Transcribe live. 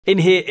In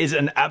here is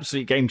an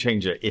absolute game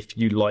changer if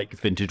you like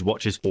vintage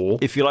watches, or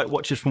if you like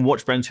watches from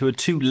watch brands who are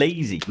too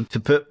lazy to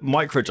put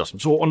micro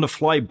adjustments or on the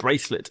fly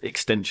bracelet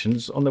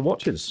extensions on their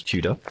watches.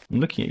 Tudor.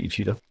 I'm looking at you,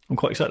 Tudor. I'm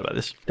quite excited about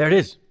this. There it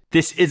is.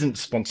 This isn't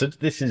sponsored.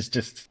 This is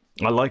just,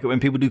 I like it when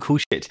people do cool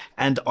shit,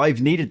 and I've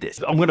needed this.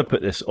 I'm going to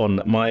put this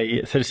on my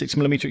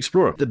 36mm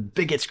Explorer. The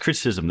biggest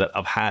criticism that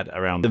I've had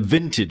around the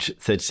vintage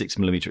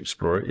 36mm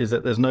Explorer is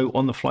that there's no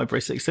on-the-fly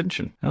bracelet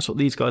extension. That's what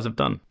these guys have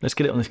done. Let's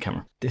get it on this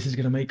camera. This is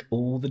going to make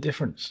all the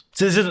difference.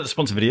 So this isn't a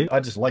sponsor video. I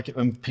just like it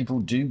when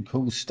people do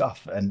cool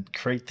stuff and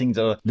create things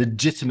that are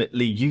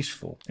legitimately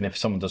useful. And if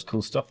someone does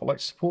cool stuff, I like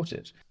to support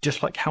it.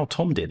 Just like how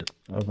Tom did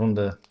over on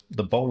the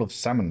Bowl of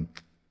Salmon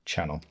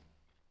channel.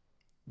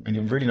 And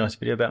a really nice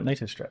video about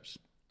NATO straps.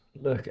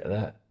 Look at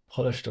that.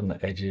 Polished on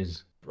the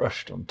edges,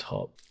 brushed on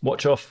top.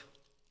 Watch off.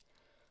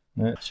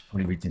 No, I should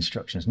probably read the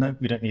instructions. No,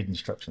 we don't need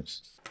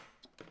instructions.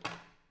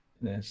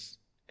 This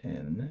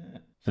and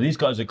that. So these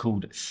guys are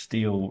called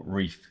Steel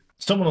Reef.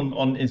 Someone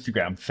on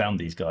Instagram found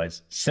these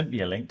guys, sent me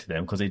a link to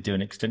them because they do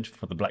an extension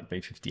for the Black Bay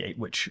 58,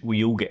 which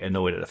we all get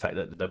annoyed at the fact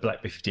that the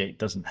Black Bay 58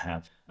 doesn't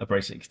have a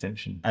bracelet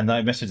extension. And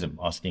I messaged them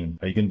asking,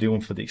 are you going to do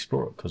one for the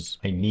Explorer? Because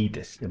I need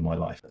this in my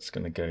life. That's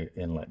going to go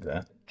in like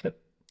that. Clip,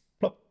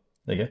 plop.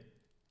 There you go.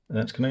 And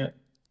that's going to go.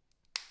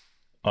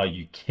 Are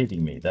you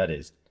kidding me? That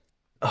is,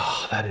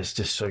 oh, that is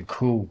just so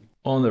cool.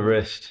 On the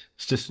wrist,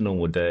 it's just a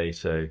normal day.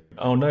 So,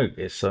 oh no,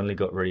 it's suddenly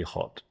got really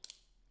hot.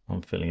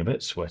 I'm feeling a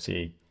bit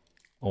sweaty.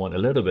 I want a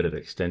little bit of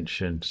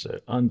extension, so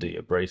undo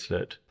your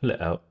bracelet, pull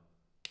it out,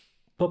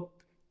 pop,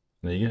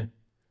 there you go.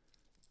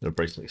 Little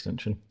bracelet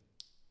extension.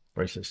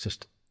 Bracelet's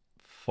just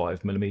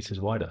 5mm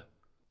wider.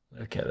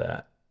 Look at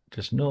that,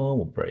 just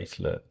normal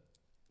bracelet,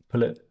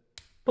 pull it,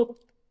 pop.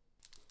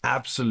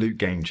 Absolute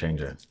game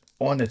changer,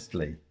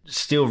 honestly.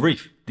 Steel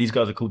Reef, these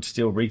guys are called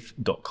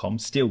steelreef.com,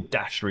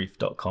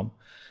 steel-reef.com.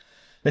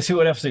 Let's see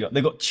what else they got.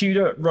 They've got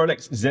Tudor,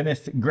 Rolex,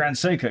 Zenith, Grand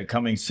Seiko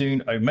coming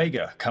soon,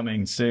 Omega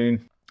coming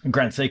soon.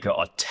 Grand Seiko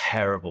are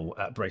terrible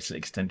at bracelet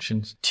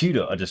extensions.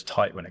 Tudor are just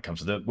tight when it comes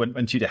to the,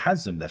 when Tudor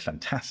has them, they're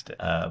fantastic.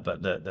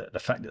 But the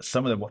fact that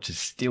some of the watches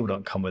still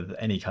don't come with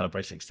any kind of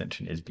bracelet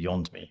extension is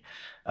beyond me.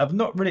 I've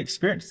not really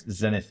experienced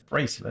Zenith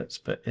bracelets,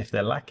 but if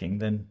they're lacking,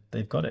 then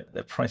they've got it.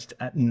 They're priced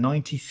at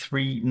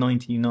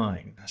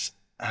 $93.99. That's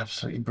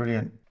absolutely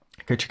brilliant.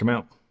 Go check them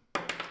out.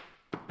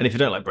 And if you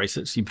don't like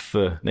bracelets, you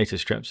prefer NATO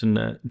straps,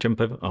 and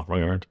jump over, oh,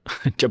 wrong around,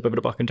 jump over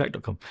to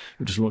barkandjack.com.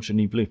 We'll just launch a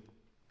new blue.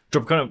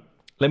 Drop a comment.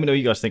 Let me know what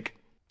you guys think.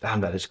 Damn,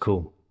 that is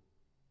cool.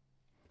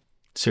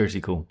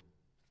 Seriously cool.